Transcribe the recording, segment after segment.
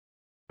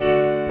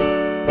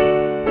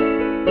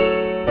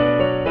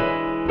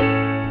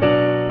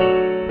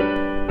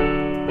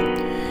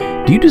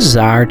Do you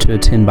desire to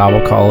attend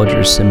Bible college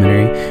or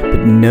seminary,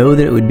 but know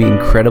that it would be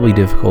incredibly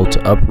difficult to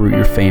uproot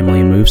your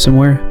family and move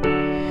somewhere?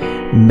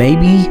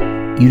 Maybe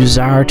you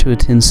desire to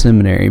attend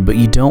seminary, but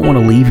you don't want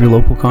to leave your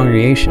local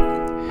congregation.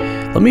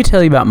 Let me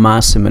tell you about my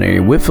seminary,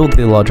 Whitefield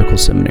Theological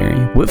Seminary.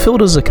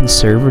 Whitefield is a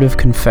conservative,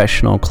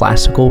 confessional,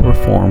 classical,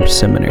 reformed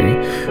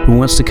seminary who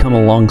wants to come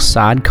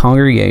alongside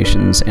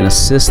congregations and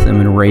assist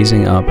them in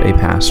raising up a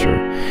pastor.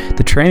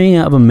 The training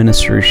of a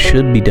minister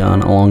should be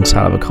done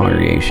alongside of a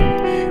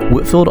congregation.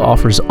 Whitefield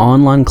offers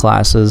online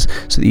classes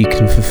so that you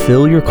can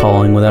fulfill your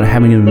calling without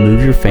having to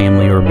move your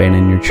family or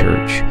abandon your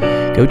church.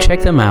 Go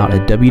check them out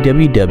at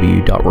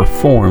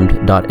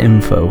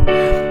www.reformed.info.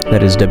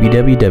 That is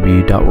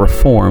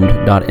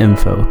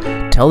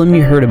www.reformed.info. Tell them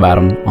you heard about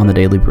them on The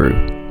Daily Brew.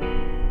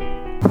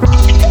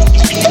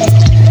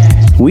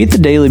 We at The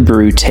Daily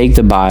Brew take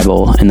the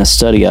Bible and the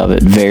study of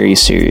it very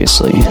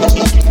seriously.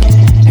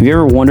 Have you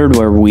ever wondered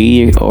where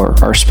we or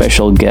our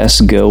special guests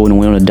go when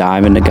we want to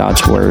dive into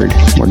God's Word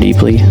more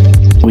deeply?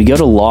 We go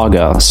to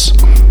Logos,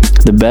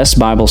 the best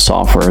Bible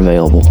software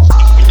available.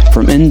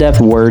 From in-depth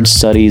word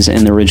studies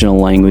in the original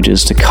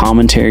languages to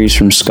commentaries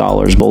from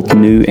scholars, both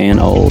new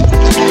and old.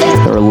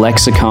 There are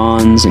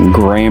lexicons and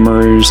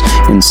grammars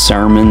and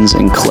sermons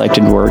and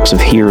collected works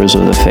of heroes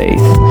of the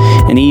faith,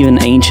 and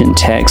even ancient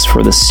texts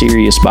for the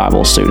serious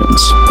Bible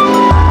students.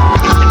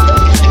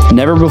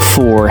 Never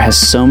before has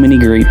so many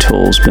great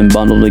tools been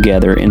bundled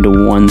together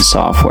into one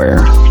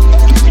software.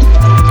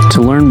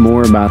 To learn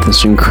more about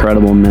this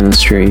incredible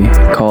ministry,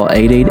 call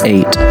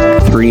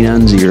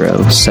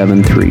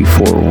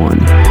 888-390-7341.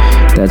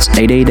 That's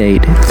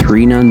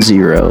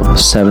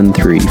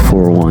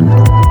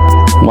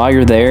 888-390-7341. While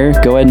you're there,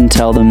 go ahead and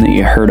tell them that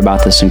you heard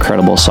about this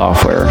incredible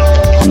software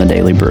on The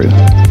Daily Brew.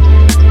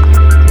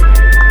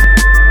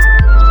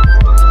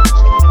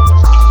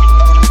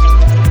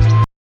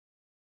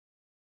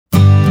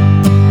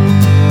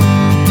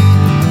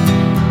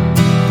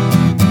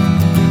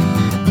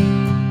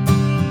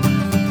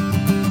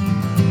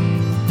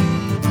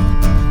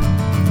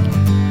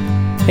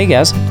 Hey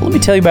guys, let me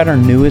tell you about our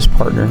newest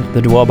partner,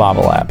 the Dwell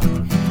Bible app.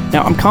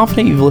 Now, I'm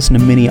confident you've listened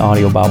to many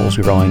audio Bibles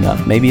growing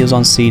up. Maybe it was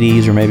on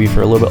CDs, or maybe if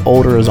you're a little bit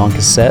older, it was on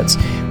cassettes.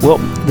 Well,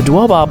 the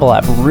Dwell Bible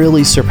app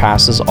really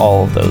surpasses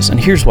all of those, and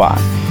here's why.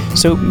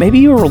 So maybe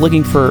you were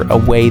looking for a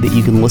way that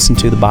you can listen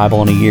to the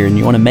Bible in a year, and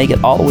you want to make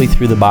it all the way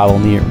through the Bible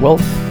in the year. Well,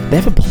 they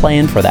have a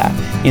plan for that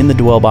in the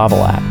Dwell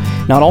Bible app.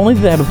 Not only do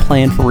they have a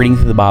plan for reading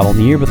through the Bible in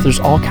the year, but there's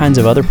all kinds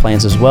of other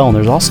plans as well, and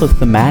there's also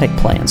thematic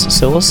plans.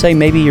 So let's say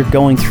maybe you're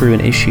going through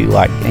an issue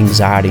like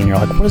anxiety, and you're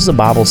like, what does the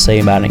Bible say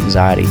about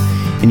anxiety?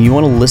 And you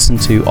want to listen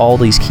to all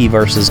these key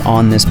verses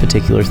on this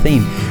particular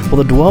theme. Well,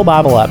 the Dwell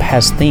Bible app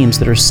has themes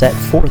that are set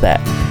for that.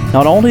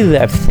 Not only do they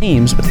have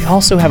themes, but they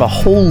also have a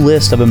whole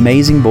list of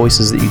amazing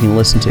voices that you can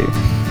listen to.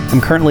 I'm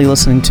currently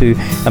listening to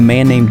a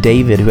man named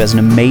David who has an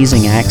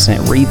amazing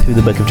accent read through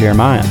the book of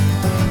Jeremiah.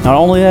 Not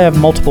only do they have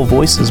multiple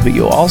voices, but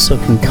you also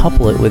can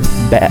couple it with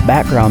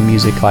background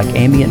music like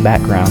ambient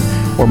background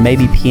or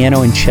maybe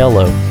piano and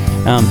cello.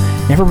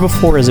 Never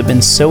before has it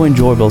been so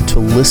enjoyable to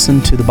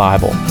listen to the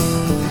Bible.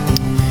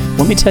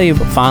 Let me tell you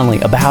finally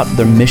about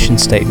the mission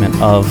statement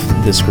of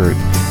this group.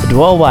 The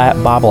Dwell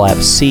Bible app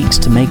seeks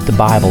to make the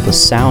Bible the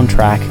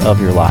soundtrack of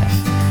your life.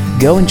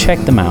 Go and check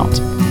them out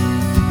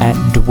at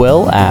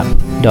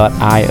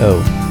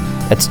dwellapp.io.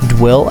 That's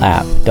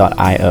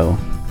dwellapp.io.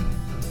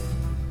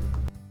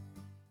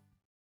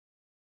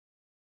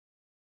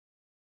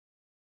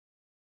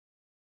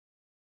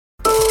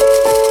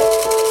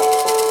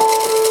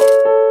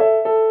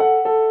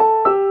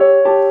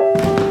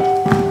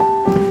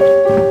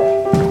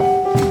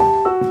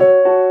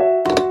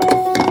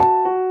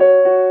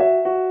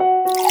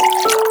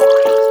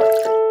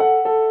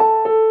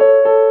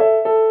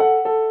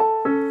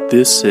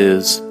 This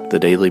is The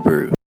Daily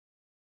Brew.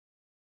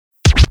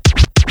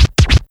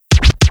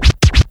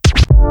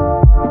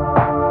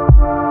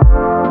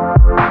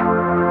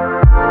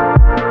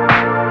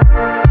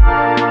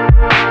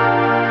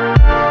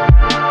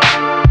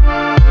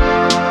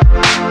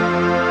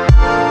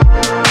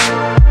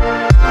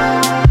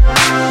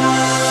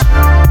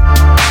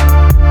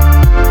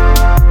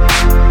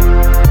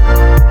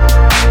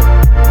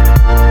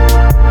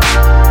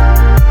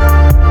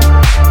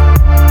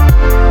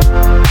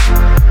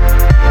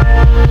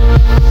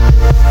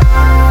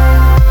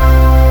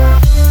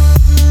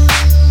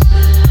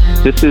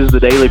 This is The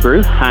Daily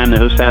Brew. I'm the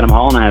host, Adam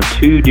Hall, and I have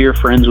two dear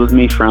friends with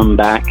me from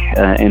back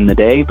in the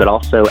day, but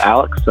also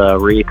Alex, a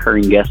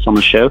reoccurring guest on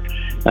the show.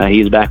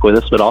 He's back with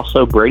us, but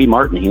also Brady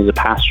Martin. He's a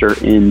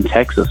pastor in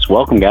Texas.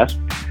 Welcome, guys.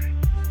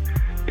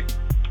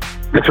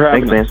 Thanks for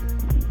having us.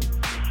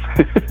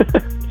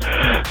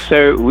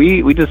 So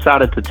we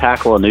decided to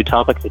tackle a new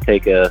topic, to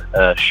take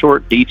a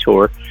short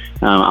detour.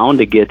 I wanted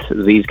to get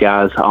these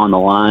guys on the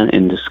line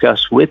and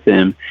discuss with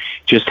them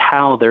just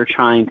how they're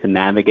trying to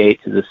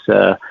navigate this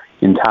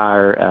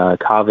entire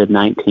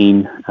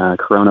COVID-19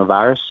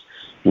 coronavirus,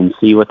 and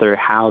see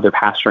how they're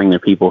pastoring their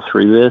people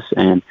through this.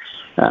 And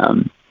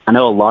I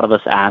know a lot of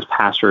us as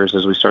pastors,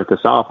 as we start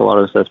this off, a lot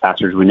of us as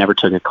pastors, we never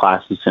took a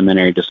class in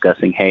seminary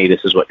discussing, hey,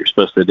 this is what you're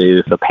supposed to do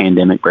if a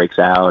pandemic breaks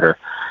out, or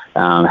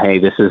hey,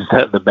 this is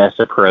the best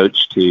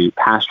approach to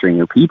pastoring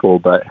your people.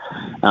 But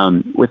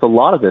with a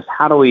lot of this,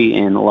 how do we,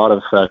 in a lot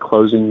of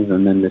closings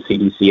and then the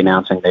CDC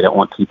announcing they don't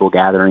want people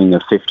gathering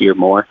of 50 or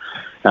more,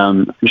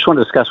 I just want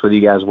to discuss with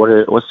you guys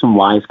what's some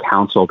wise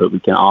counsel that we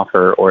can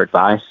offer or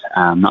advice.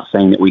 I'm not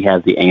saying that we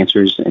have the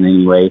answers in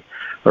any way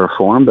or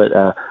form,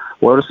 but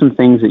what are some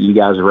things that you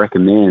guys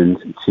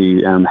recommend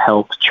to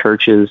help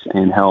churches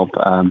and help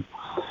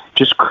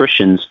just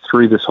Christians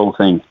through this whole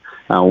thing?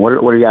 What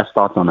are your guys'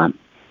 thoughts on that?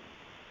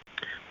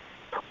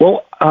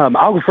 Well,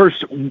 I'll go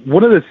first.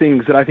 One of the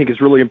things that I think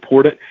is really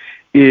important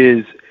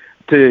is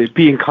to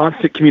be in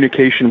constant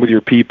communication with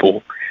your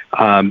people.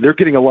 They're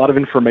getting a lot of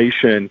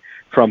information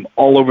from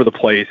all over the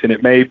place, and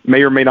it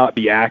may or may not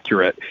be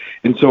accurate.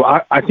 And so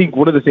I think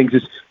one of the things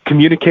is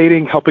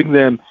communicating, helping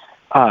them,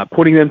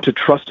 pointing them to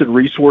trusted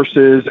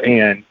resources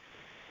and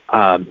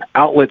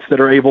outlets that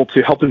are able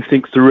to help them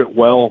think through it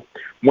well.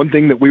 One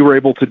thing that we were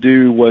able to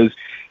do was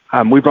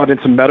we brought in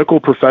some medical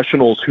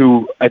professionals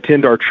who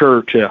attend our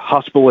church, a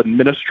hospital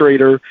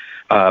administrator,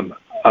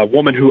 a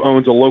woman who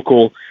owns a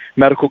local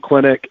medical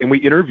clinic, and we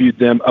interviewed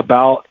them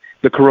about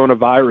the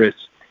coronavirus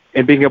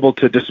and being able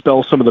to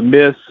dispel some of the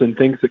myths and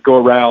things that go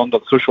around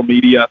on social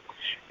media.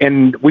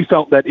 And we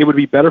felt that it would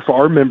be better for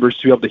our members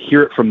to be able to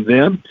hear it from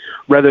them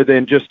rather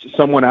than just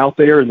someone out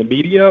there in the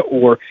media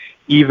or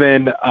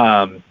even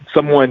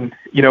someone,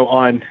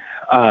 on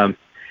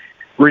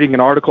reading an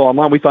article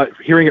online. We thought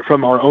hearing it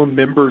from our own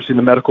members in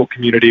the medical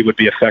community would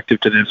be effective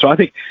to them. So I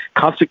think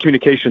constant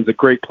communication is a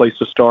great place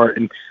to start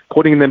and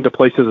pointing them to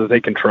places that they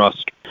can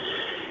trust.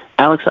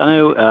 Alex, I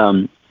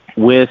know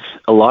with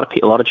a lot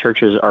of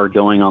churches are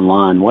going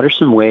online. What are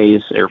some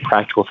ways or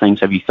practical things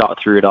have you thought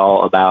through at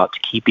all about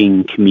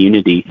keeping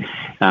community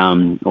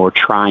or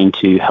trying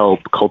to help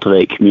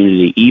cultivate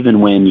community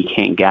even when you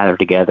can't gather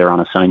together on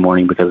a Sunday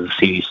morning because the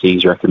CDC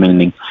is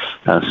recommending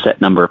a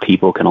set number of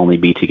people can only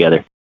be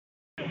together?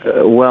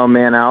 Well,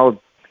 man,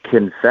 I'll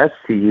confess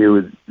to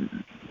you,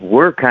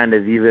 we're kind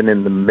of even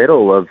in the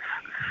middle of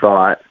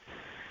thought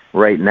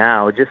right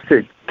now, just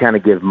to kind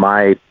of give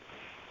my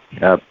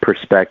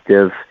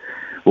perspective.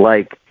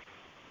 Like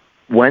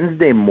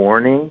Wednesday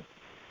morning,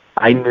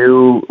 I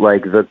knew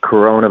like the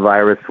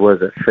coronavirus was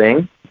a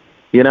thing,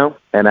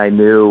 and I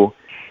knew,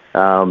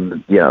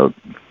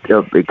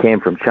 it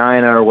came from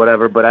China or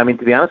whatever. But I mean,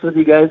 to be honest with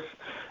you guys,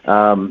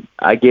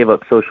 I gave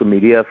up social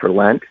media for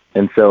Lent.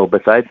 And so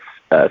besides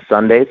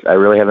Sundays, I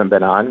really haven't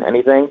been on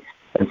anything.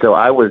 And so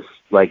I was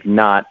like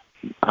not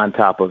on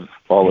top of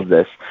all of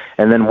this.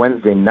 And then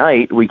Wednesday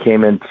night, we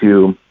came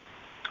into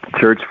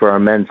church for our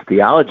men's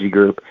theology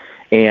group.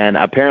 And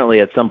apparently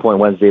at some point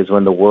Wednesday is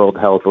when the World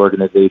Health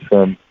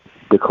Organization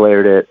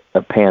declared it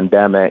a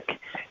pandemic.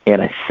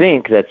 And I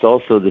think that's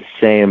also the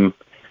same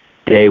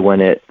day when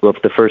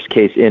the first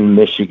case in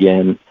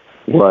Michigan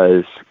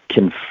was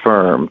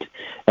confirmed.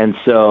 And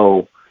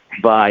so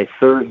by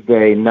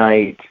Thursday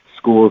night,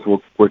 schools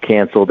were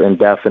canceled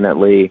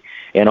indefinitely,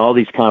 and all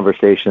these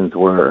conversations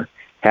were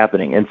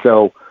happening. And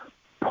so,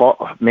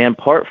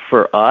 part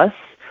for us,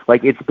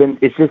 like it's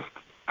just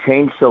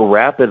changed so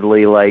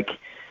rapidly, like,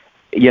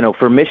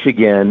 for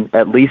Michigan,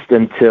 at least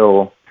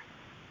until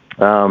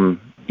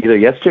either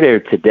yesterday or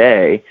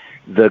today,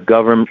 the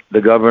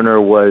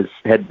governor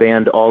had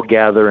banned all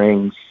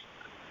gatherings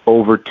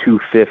over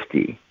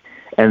 250.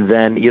 And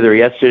then either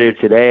yesterday or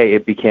today,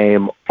 it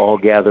became all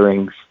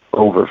gatherings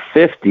over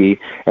 50.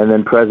 And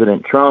then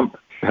President Trump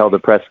held a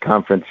press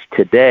conference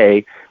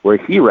today where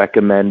he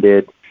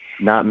recommended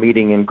not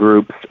meeting in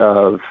groups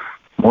of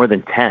more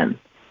than 10,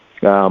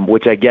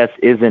 which I guess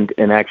isn't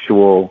an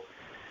actual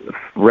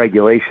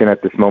regulation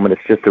at this moment.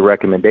 It's just a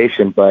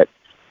recommendation. But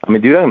I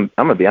mean, dude, I'm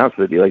gonna be honest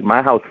with you. Like,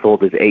 my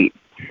household is 8.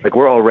 Like,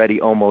 we're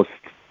already almost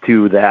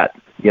to that,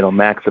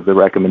 max of the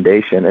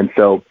recommendation. And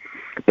so,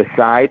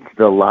 besides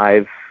the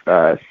live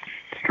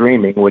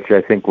streaming, which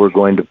I think we're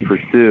going to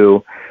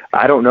pursue,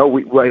 I don't know.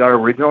 Our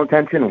original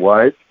intention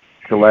was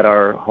to let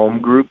our home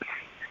groups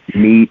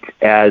meet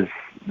as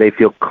they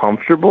feel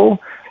comfortable.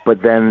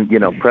 But then,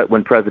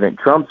 when President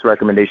Trump's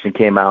recommendation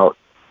came out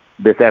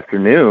this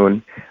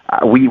afternoon,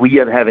 we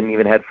haven't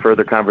even had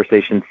further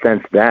conversations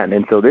since then.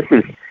 And so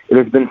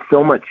there's been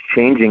so much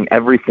changing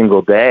every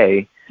single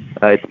day.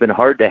 It's been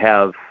hard to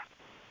have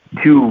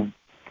too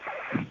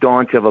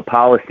staunch of a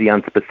policy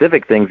on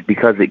specific things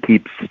because it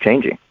keeps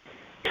changing.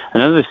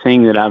 Another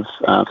thing that I've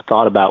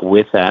thought about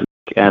with that,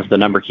 as the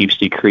number keeps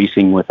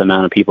decreasing with the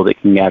amount of people that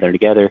can gather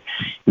together,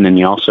 and then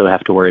you also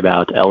have to worry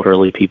about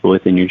elderly people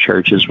within your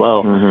church as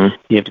well. Mm-hmm.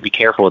 You have to be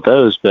careful with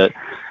those, but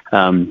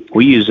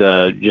we use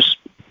just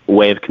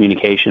way of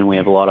communication. We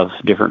have a lot of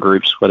different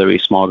groups, whether it be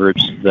small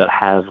groups that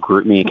have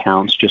GroupMe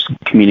accounts, just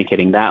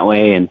communicating that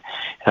way, and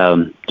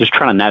just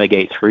trying to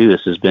navigate through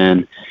this has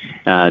been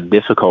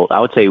difficult. I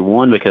would say,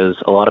 one,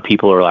 because a lot of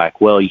people are like,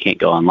 well, you can't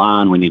go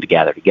online, we need to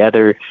gather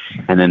together,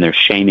 and then there's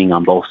shaming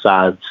on both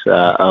sides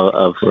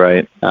of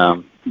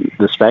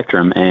the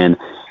spectrum. And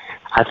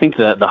I think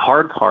the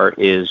hard part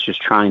is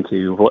just trying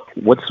to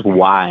what's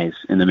wise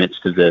in the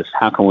midst of this.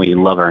 How can we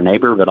love our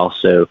neighbor, but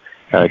also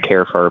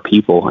care for our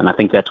people? And I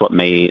think that's what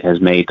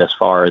has made thus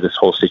far this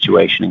whole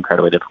situation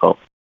incredibly difficult.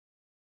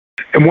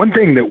 And one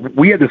thing that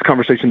we had this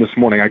conversation this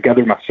morning, I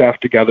gathered my staff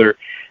together,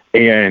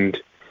 and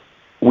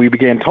we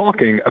began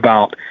talking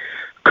about,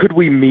 could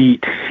we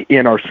meet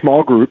in our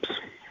small groups,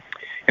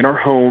 in our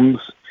homes,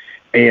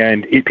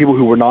 and people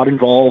who were not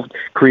involved,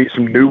 create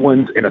some new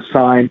ones and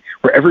assign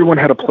where everyone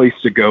had a place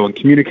to go and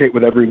communicate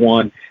with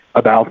everyone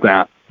about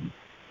that.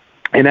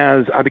 And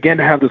as I began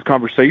to have those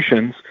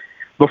conversations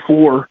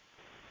before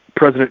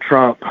President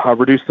Trump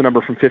reduced the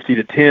number from 50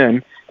 to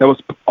 10, that was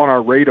on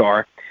our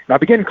radar. And I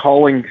began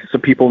calling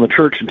some people in the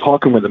church and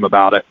talking with them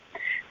about it.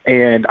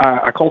 And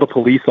I called a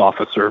police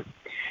officer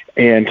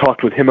and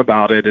talked with him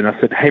about it. And I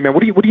said, hey, man, what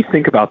do you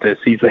think about this?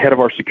 He's the head of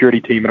our security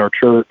team in our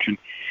church. And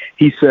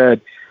he said,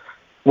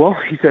 well,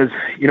 he says,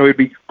 it'd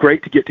be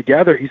great to get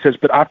together. He says,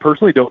 but I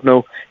personally don't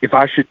know if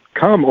I should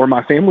come or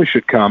my family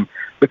should come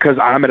because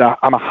I'm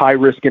a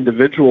high-risk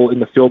individual in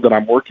the field that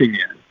I'm working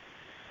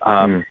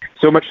in.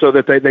 So much so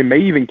that they may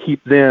even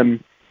keep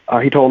them,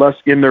 he told us,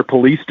 in their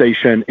police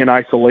station in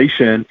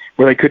isolation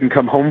where they couldn't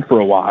come home for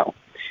a while.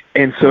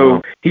 And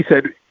so he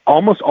said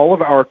almost all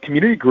of our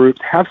community groups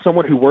have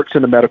someone who works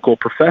in the medical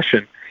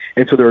profession.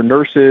 And so there are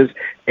nurses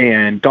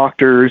and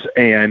doctors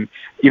and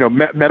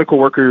medical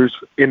workers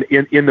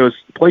in those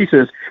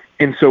places.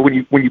 And so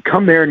when you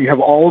come there and you have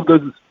all of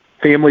those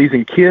families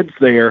and kids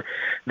there,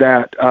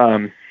 that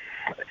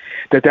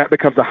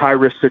becomes a high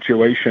risk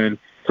situation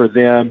for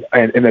them,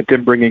 and that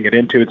them bringing it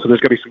into it. So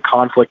there's going to be some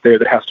conflict there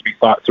that has to be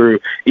thought through,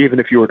 even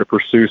if you were to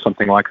pursue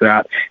something like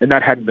that. And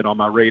that hadn't been on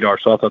my radar,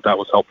 so I thought that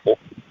was helpful.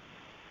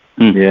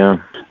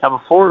 Yeah. Now,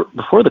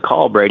 before the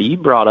call, Brady, you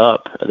brought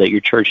up that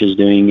your church is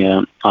doing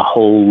a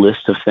whole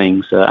list of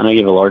things. I know you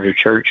have a larger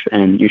church,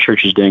 and your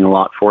church is doing a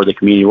lot for the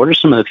community. What are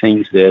some of the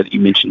things that you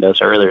mentioned to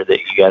us earlier that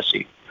you guys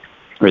do,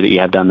 or that you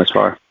have done thus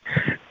far?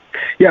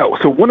 Yeah,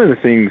 so one of the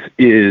things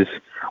is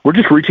we're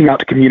just reaching out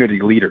to community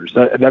leaders.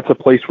 That's a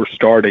place we're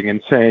starting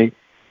and saying,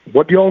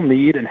 what do y'all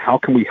need and how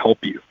can we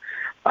help you?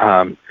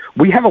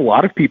 We have a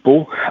lot of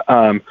people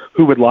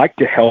who would like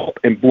to help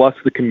and bless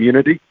the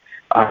community.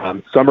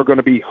 Some are going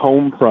to be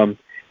home from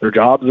their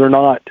jobs or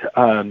not.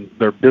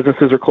 Their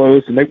businesses are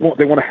closed, and they want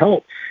to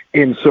help.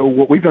 And so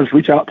what we've done is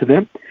reach out to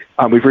them.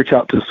 We've reached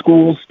out to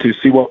schools to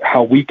see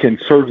how we can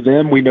serve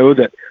them. We know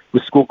that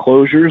with school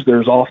closures,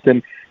 there's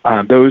often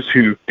those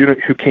who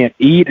can't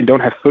eat and don't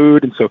have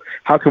food. And so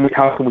how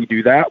can we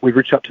do that? We've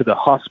reached out to the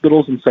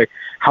hospitals and say,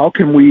 how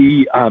can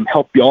we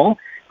help y'all?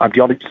 Do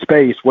y'all need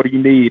space? What do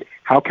you need?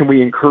 How can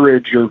we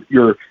encourage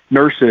your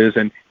nurses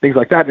and things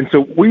like that? And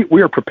so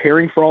we are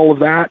preparing for all of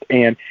that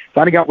and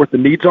finding out what the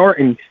needs are,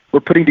 and we're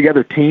putting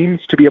together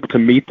teams to be able to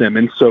meet them.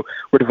 And so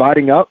we're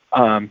dividing up,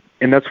 and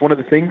that's one of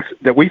the things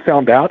that we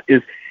found out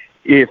is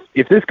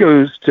if this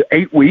goes to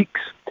 8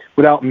 weeks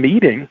without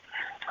meeting,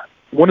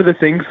 one of the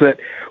things that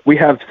we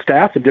have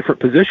staff in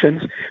different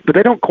positions, but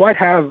they don't quite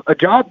have a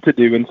job to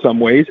do in some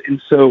ways.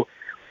 And so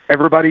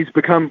everybody's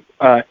become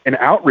an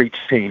outreach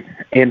team.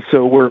 And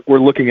so we're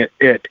looking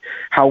at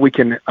how we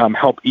can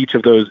help each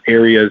of those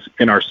areas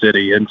in our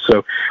city. And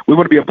so we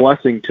want to be a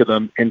blessing to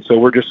them. And so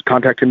we're just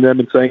contacting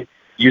them and saying,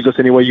 use us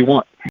any way you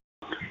want.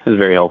 This is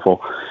very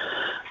helpful.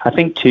 I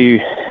think, too,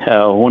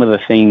 one of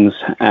the things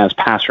as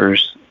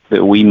pastors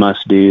that we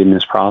must do in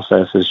this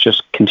process is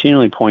just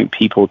continually point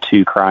people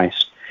to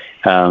Christ.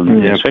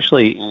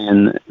 Especially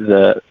in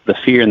the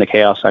fear and the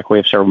chaos. Like we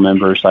have several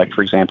members, like,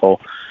 for example,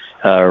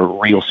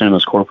 Regal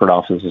Cinema's corporate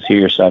office is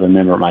here, so I have a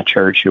member at my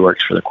church who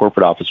works for the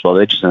corporate office. Well,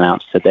 they just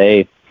announced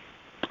today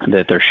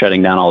that they're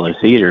shutting down all their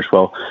theaters.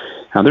 Well,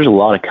 now there's a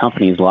lot of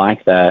companies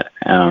like that,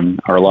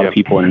 or a lot of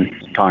people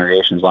in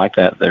congregations like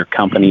that. Their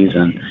companies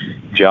and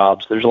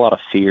jobs. There's a lot of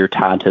fear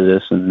tied to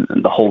this, and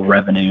the whole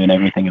revenue and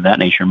everything of that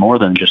nature, more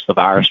than just the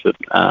virus. But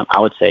I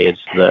would say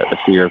it's the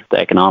fear of the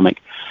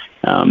economic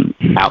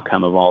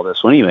outcome of all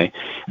this. Well, anyway,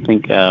 I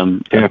think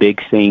a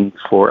big thing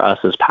for us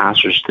as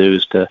pastors too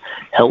is to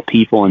help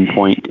people and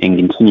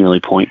continually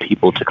point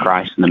people to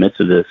Christ in the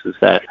midst of this. Is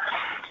that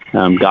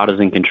God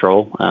is in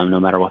control, no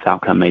matter what the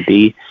outcome may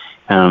be.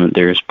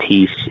 There's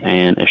peace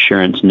and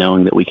assurance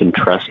knowing that we can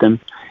trust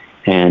Him,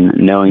 and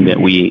knowing that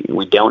we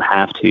don't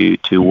have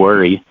to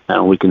worry.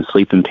 We can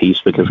sleep in peace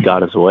because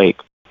God is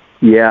awake.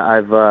 Yeah,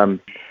 I've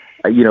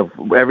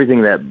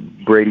everything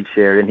that Brady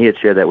shared, and he had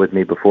shared that with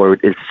me before,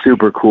 is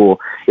super cool.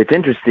 It's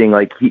interesting,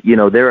 like,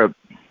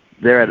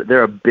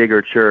 they're a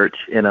bigger church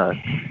in a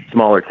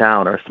smaller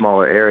town or a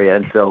smaller area,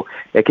 and so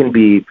it can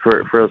be,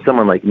 for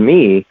someone like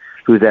me,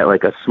 who's at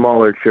like a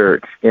smaller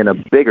church in a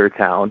bigger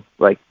town,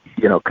 like,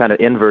 kind of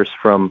inverse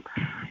from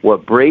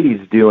what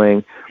Brady's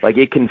doing, like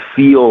we can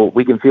feel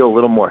a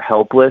little more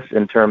helpless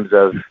in terms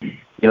of,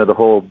 the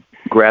whole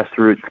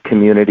grassroots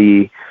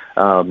community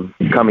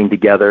coming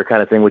together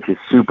kind of thing, which is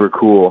super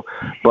cool.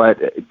 But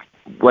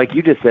like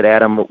you just said,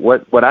 Adam,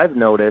 what I've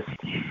noticed,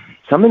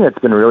 something that's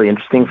been really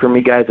interesting for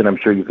me, guys, and I'm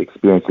sure you've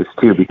experienced this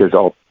too, because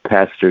all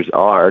pastors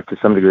are to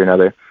some degree or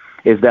another,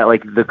 is that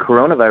like the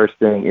coronavirus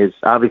thing is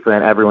obviously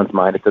on everyone's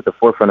mind. It's at the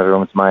forefront of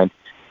everyone's mind.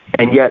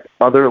 And yet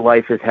other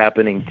life is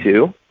happening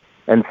too.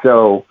 And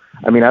so,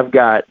 I mean,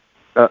 I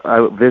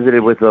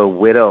visited with a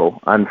widow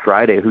on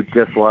Friday who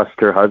just lost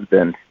her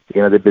husband.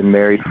 You know, they've been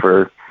married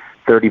for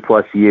 30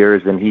 plus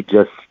years and he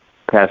just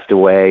passed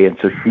away. And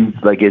so she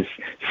like is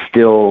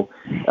still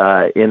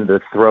in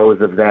the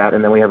throes of that.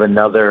 And then we have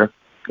another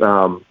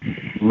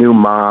new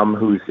mom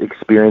who's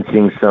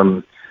experiencing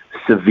some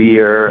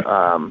severe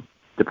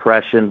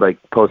depression, like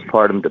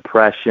postpartum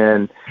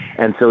depression.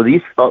 And so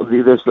there's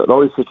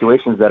all these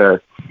situations that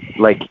are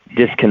like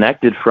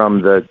disconnected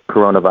from the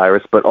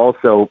coronavirus, but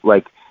also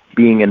like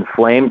being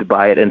inflamed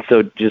by it. And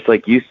so just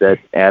like you said,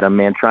 Adam,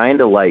 man, trying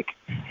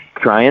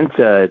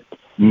to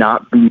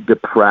not be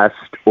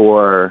depressed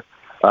or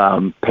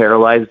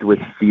paralyzed with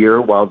fear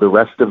while the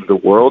rest of the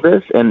world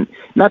is. And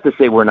not to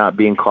say we're not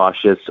being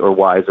cautious or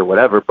wise or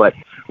whatever, but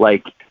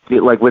like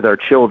with our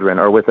children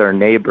or with our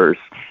neighbors,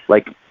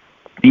 like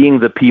being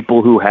the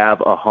people who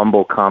have a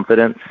humble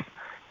confidence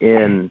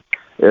in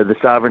the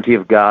sovereignty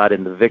of God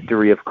and the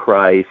victory of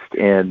Christ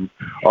and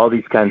all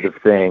these kinds of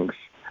things.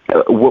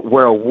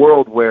 We're a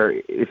world where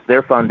if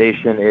their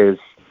foundation is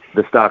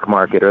the stock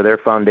market or their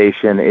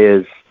foundation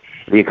is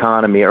the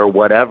economy or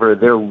whatever,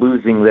 they're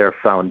losing their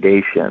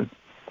foundation.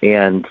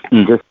 And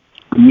just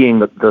being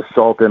the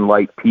salt and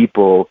light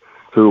people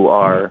who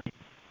are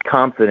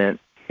confident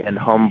and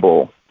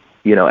humble,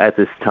 you know, at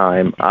this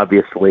time,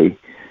 obviously,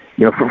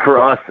 you know, for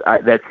us,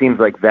 that seems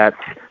like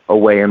that's a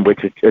way in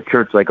which a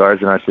church like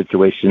ours in our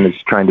situation is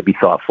trying to be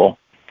thoughtful.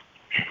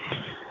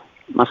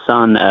 My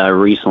son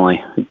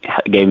recently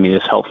gave me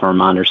this helpful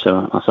reminder.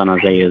 So my son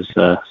Isaiah is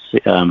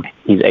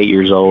he's 8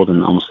 years old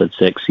and almost said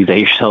 6. He's 8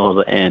 years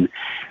old, and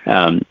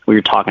we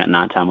were talking at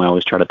nighttime. We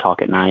always try to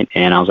talk at night,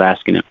 and I was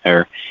asking him,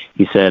 or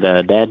he said,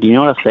 "Dad, do you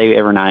know what I say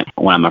every night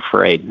when I'm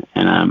afraid,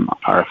 and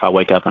or if I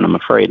wake up and I'm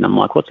afraid?" And I'm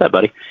like, "What's that,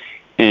 buddy?"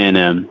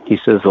 And he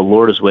says, "The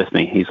Lord is with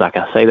me." He's like,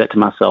 "I say that to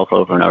myself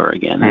over and over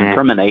again." And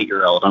from an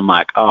 8-year-old, I'm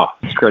like, "Oh,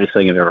 it's the greatest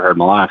thing I've ever heard in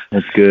my life."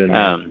 That's good.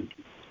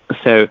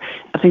 So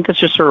I think that's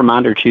just a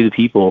reminder to the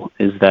people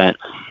is that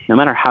no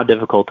matter how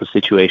difficult the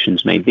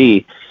situations may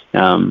be,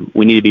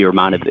 we need to be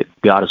reminded that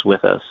God is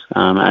with us.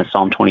 As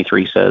Psalm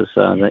 23 says,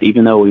 that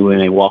even though we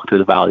may walk through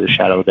the valley of the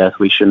shadow of death,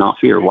 we should not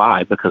fear.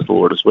 Why? Because the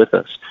Lord is with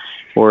us.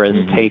 Whereas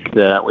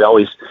we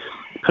always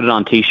put it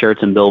on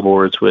T-shirts and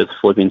billboards with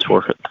Philippians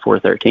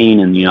 4:13,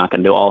 and you're not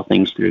going to do all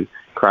things through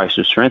Christ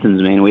who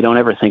strengthens me. And we don't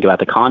ever think about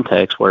the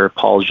context where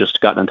Paul's just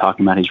got done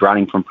talking about he's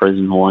writing from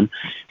prison, 1,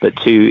 but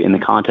 2, in the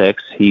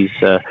context, he's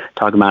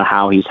talking about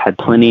how he's had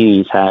plenty and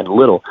he's had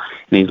little,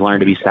 and he's learned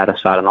to be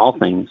satisfied in all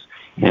things.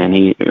 And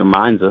he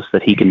reminds us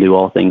that he can do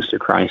all things through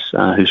Christ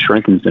who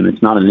strengthens him.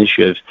 It's not an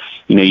issue of,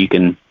 you know, you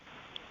can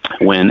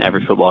win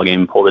every football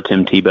game and pull the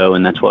Tim Tebow,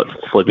 and that's what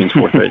Philippians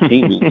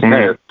 4:13 means.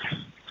 No.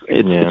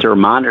 It's a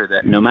reminder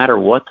that no matter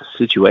what the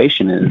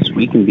situation is,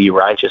 we can be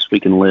righteous, we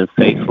can live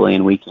faithfully,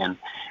 and we can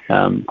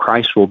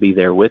Christ will be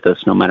there with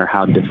us no matter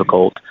how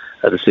difficult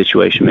the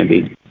situation may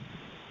be.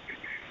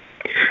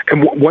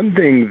 And one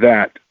thing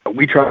that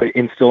we try to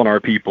instill in our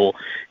people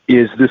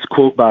is this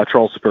quote by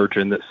Charles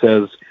Spurgeon that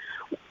says,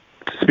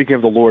 speaking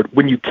of the Lord,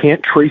 when you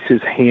can't trace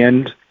his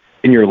hand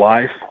in your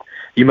life,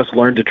 you must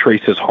learn to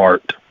trace his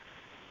heart.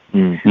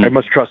 I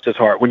must trust his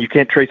heart. When you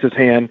can't trace his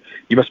hand,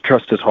 you must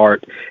trust his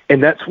heart.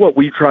 And that's what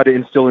we try to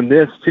instill in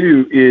this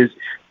too, is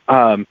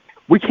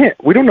we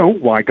don't know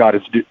why God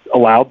has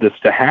allowed this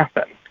to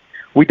happen.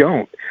 We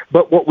don't.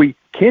 But what we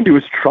can do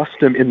is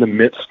trust him in the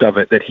midst of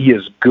it, that he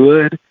is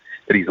good,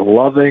 that he's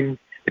loving,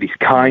 that he's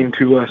kind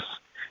to us.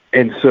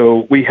 And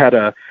so we had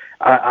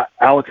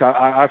Alex,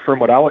 I affirm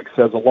what Alex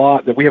says a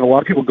lot, that we have a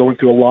lot of people going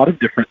through a lot of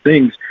different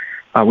things.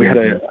 We had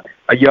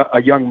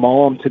a young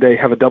mom today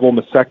have a double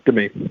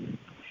mastectomy,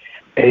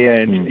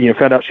 and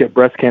found out she had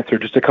breast cancer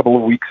just a couple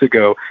of weeks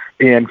ago.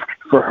 And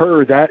for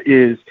her, that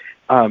is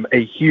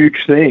a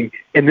huge thing.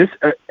 And this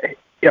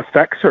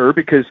affects her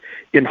because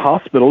in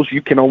hospitals,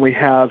 you can only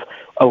have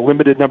a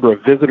limited number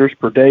of visitors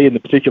per day. In the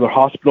particular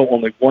hospital,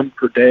 only 1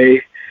 per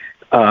day.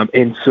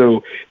 And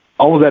so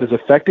all of that is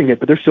affecting it,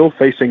 but they're still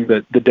facing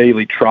the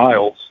daily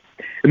trials.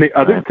 And the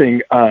other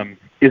thing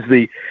is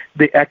the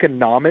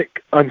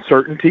economic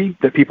uncertainty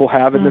that people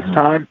have in this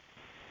time.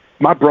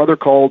 My brother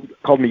called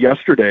me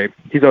yesterday.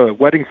 He's a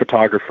wedding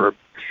photographer,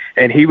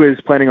 and he was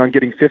planning on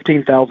getting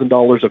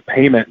 $15,000 of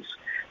payments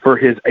for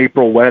his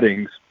April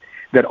weddings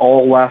that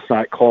all last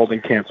night called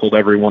and canceled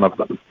every one of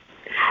them.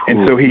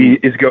 And so he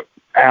is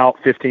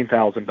out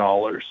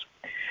 $15,000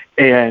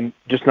 and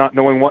just not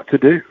knowing what to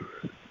do.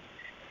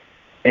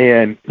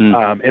 And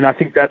I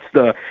think that's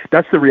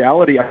the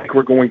reality I think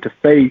we're going to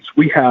face.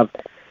 We have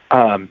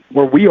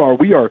where we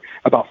are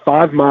about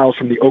 5 miles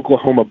from the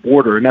Oklahoma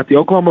border, and at the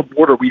Oklahoma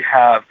border we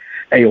have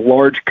a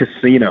large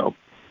casino.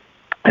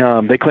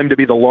 They claim to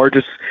be the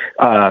largest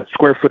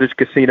square footage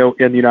casino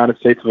in the United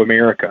States of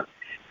America,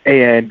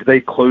 and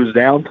they closed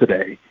down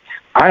today.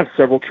 I have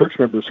several church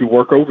members who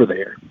work over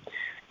there,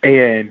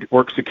 and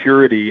work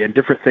security and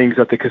different things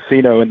at the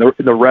casino and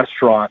the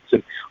restaurants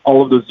and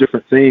all of those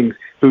different things,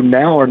 who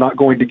now are not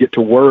going to get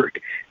to work,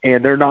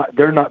 and they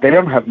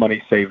don't have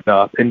money saved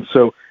up. And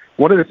so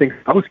one of the things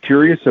I was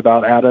curious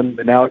about, Adam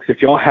and Alex,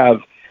 if y'all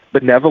have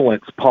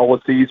benevolence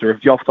policies, or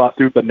if y'all thought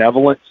through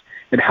benevolence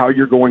and how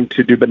you're going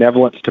to do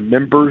benevolence to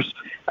members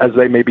as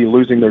they may be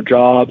losing their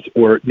jobs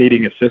or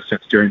needing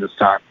assistance during this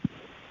time.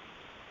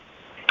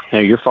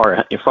 You're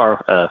far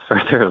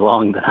further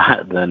along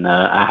than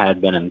I had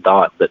been in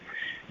thought, but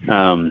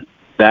that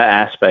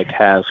aspect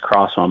has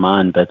crossed my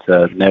mind. But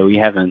no, we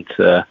haven't.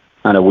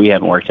 I know we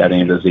haven't worked out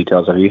any of those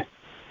details. Have you,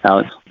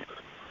 Alex?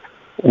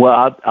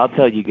 Well, I'll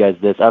tell you guys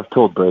this. I've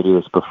told Brady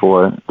this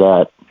before,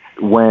 that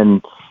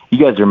when you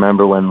guys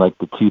remember when like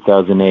the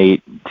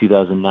 2008,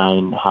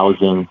 2009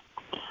 housing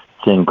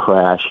thing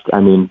crashed. I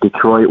mean,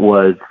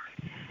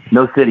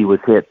 no city was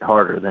hit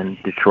harder than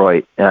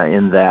Detroit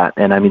in that.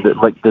 And I mean,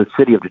 the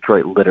city of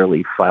Detroit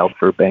literally filed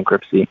for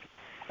bankruptcy.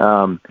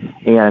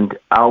 And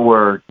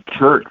our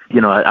church,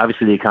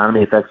 obviously the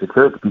economy affects the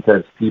church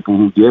because people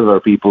who give are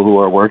people who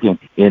are working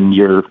in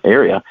your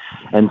area.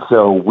 And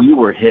so we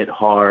were hit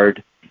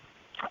hard.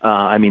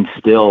 Our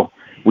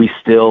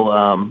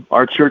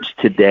church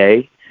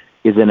today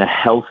is in a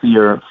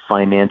healthier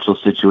financial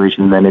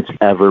situation than it's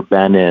ever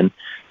been in,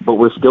 but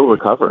we're still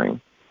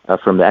recovering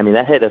from that. I mean,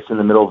 that hit us in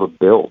the middle of a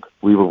build.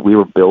 We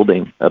were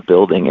building a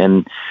building.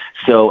 And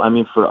so, I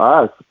mean, for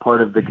us,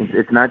 part of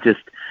it's not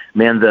just,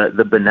 man,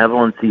 the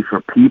benevolency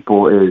for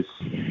people is,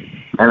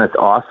 and it's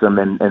awesome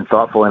and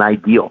thoughtful and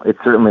ideal.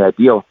 It's certainly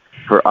ideal.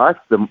 For us,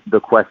 the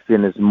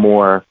question is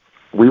more,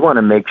 we want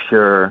to make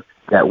sure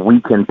that we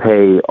can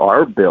pay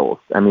our bills.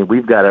 I mean,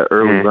 we've got an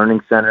early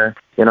learning center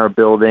in our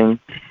building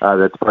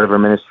that's part of our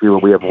ministry where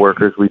we have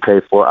workers we pay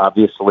for,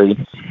 obviously,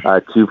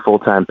 2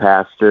 full-time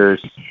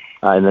pastors,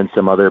 and then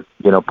some other,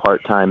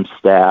 part-time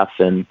staff.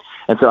 And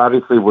so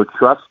obviously we're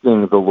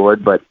trusting the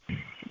Lord, but,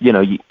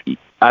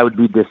 I would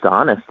be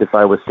dishonest if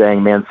I was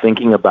saying, man,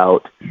 thinking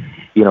about,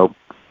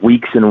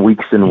 weeks and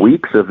weeks and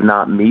weeks of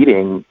not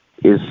meeting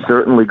is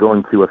certainly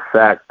going to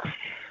affect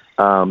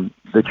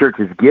the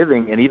church's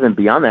giving, and even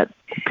beyond that,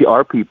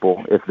 our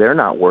people, if they're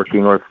not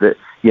working, or if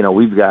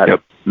we've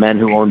got men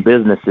who own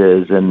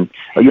businesses and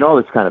all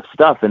this kind of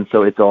stuff. And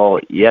so it's all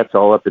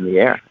up in the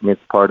air. I mean,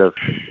 it's part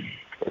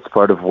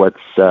of what's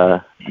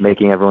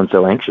making everyone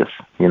so anxious,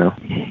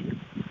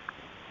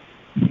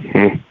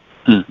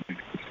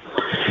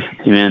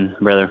 Amen,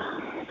 brother.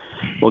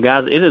 Well,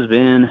 guys, it has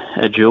been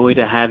a joy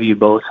to have you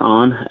both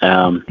on.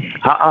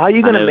 How are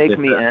you going to make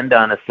me end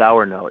on a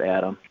sour note,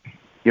 Adam?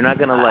 You're not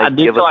going to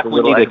give us a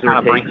little exhortation? I do feel like we need to kind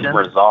of bring some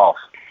resolve.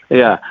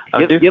 Yeah.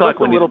 Give us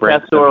a little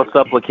pastoral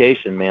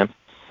supplication, man.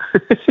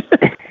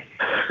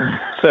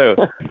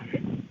 So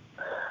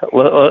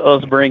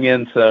let's bring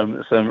in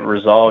some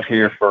resolve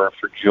here for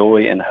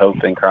joy and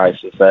hope in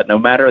Christ, is that no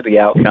matter the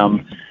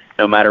outcome,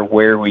 no matter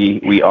where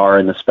we are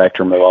in the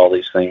spectrum of all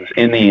these things,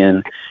 in the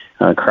end,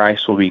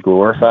 Christ will be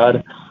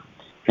glorified.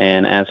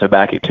 And as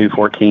Habakkuk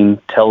 2:14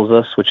 tells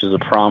us, which is a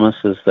promise,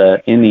 is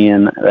that in the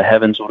end, the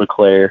heavens will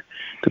declare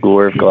the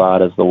glory of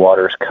God as the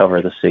waters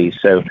cover the sea.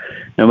 So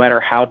no matter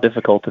how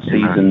difficult the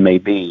season may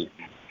be,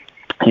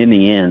 in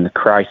the end,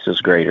 Christ is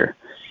greater.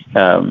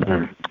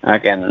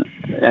 Again,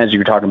 as you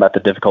were talking about the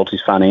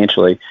difficulties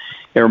financially,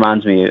 it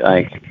reminds me,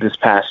 like this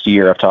past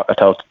year, I've talked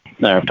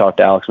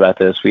to Alex about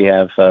this. We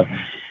have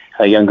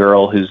a young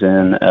girl who's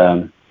in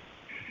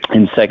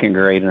second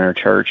grade in our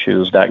church who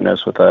was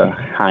diagnosed with a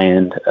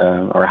high-end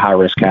or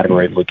high-risk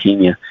category of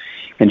leukemia.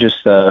 And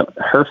just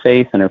her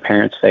faith and her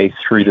parents' faith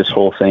through this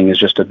whole thing has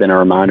just been a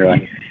reminder,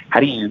 like, how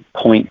do you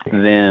point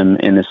them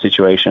in this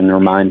situation and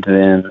remind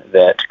them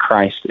that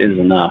Christ is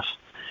enough?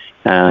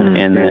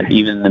 And that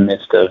even in the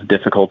midst of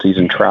difficulties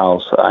and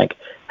trials, like,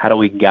 how do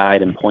we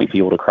guide and point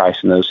people to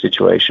Christ in those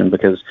situations?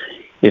 Because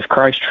if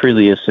Christ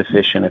truly is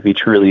sufficient, if he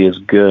truly is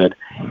good,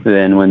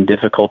 then when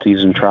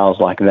difficulties and trials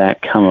like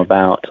that come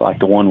about, like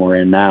the one we're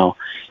in now,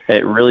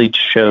 it really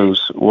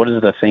shows what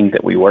is the thing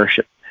that we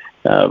worship.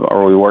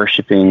 Are we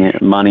worshiping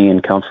money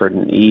and comfort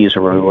and ease,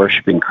 or are we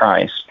worshiping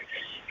Christ?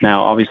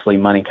 Now, obviously,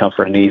 money,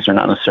 comfort, and ease are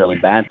not necessarily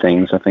bad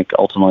things. I think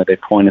ultimately they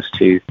point us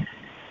to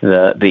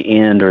the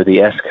end, or the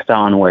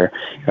eschaton, where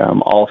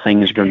all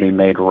things are going to be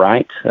made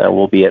right.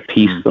 We'll be at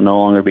peace. There'll no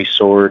longer be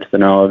sword.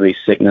 There'll no longer be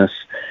sickness.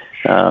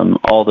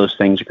 All those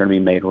things are going to be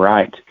made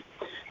right.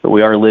 But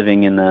we are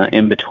living in the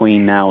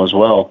in-between now as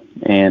well.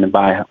 And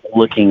by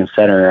looking and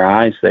setting our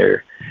eyes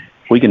there,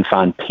 we can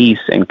find peace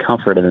and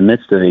comfort in the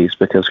midst of these,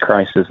 because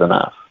Christ is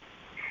enough.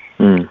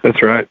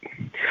 That's right.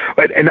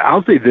 And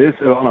I'll say this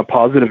on a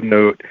positive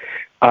note.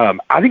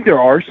 I think there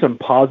are some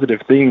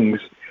positive things.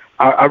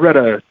 I read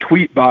a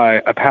tweet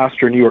by a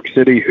pastor in New York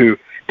City who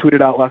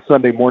tweeted out last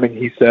Sunday morning.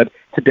 He said,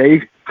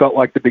 "Today felt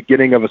like the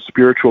beginning of a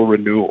spiritual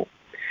renewal."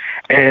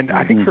 And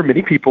I think for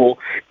many people,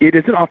 it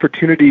is an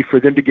opportunity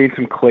for them to gain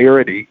some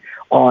clarity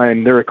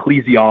on their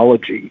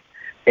ecclesiology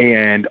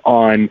and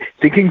on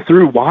thinking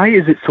through, why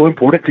is it so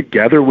important to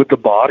gather with the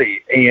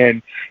body?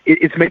 And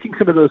it's making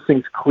some of those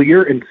things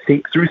clear and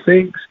think through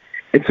things.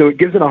 And so it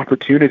gives an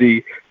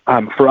opportunity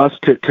for us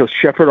to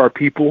shepherd our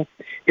people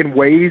in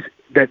ways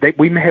that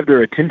we may have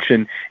their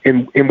attention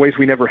in ways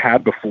we never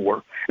had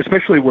before,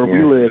 especially where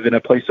we live in a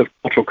place of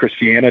cultural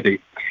Christianity.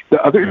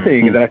 The other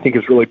thing that I think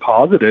is really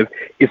positive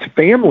is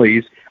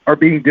families are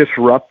being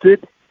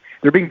disrupted.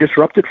 They're being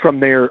disrupted from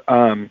their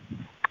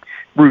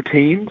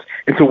routines.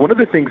 And so one of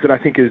the things that I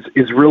think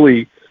is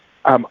really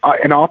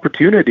an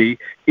opportunity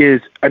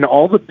is, in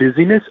all the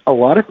busyness, a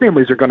lot of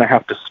families are going to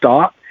have to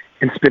stop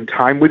and spend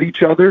time with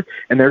each other,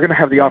 and they're going to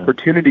have the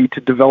opportunity to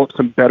develop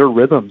some better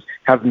rhythms,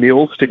 have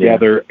meals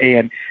together,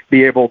 and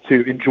be able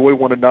to enjoy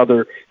one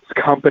another's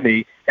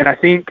company. And I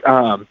think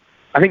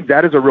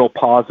that is a real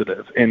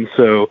positive. And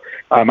so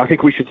I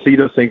think we should see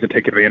those things and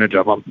take advantage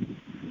of them.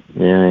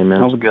 Yeah, amen.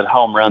 That was a good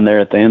home run there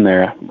at the end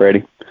there,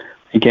 Brady.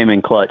 He came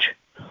in clutch.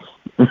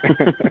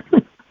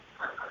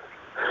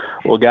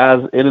 Well,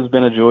 guys, it has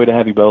been a joy to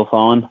have you both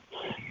on.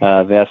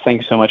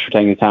 Thank you so much for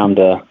taking the time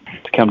to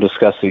come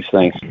discuss these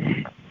things.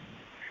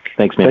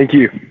 Thanks, man. Thank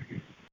you.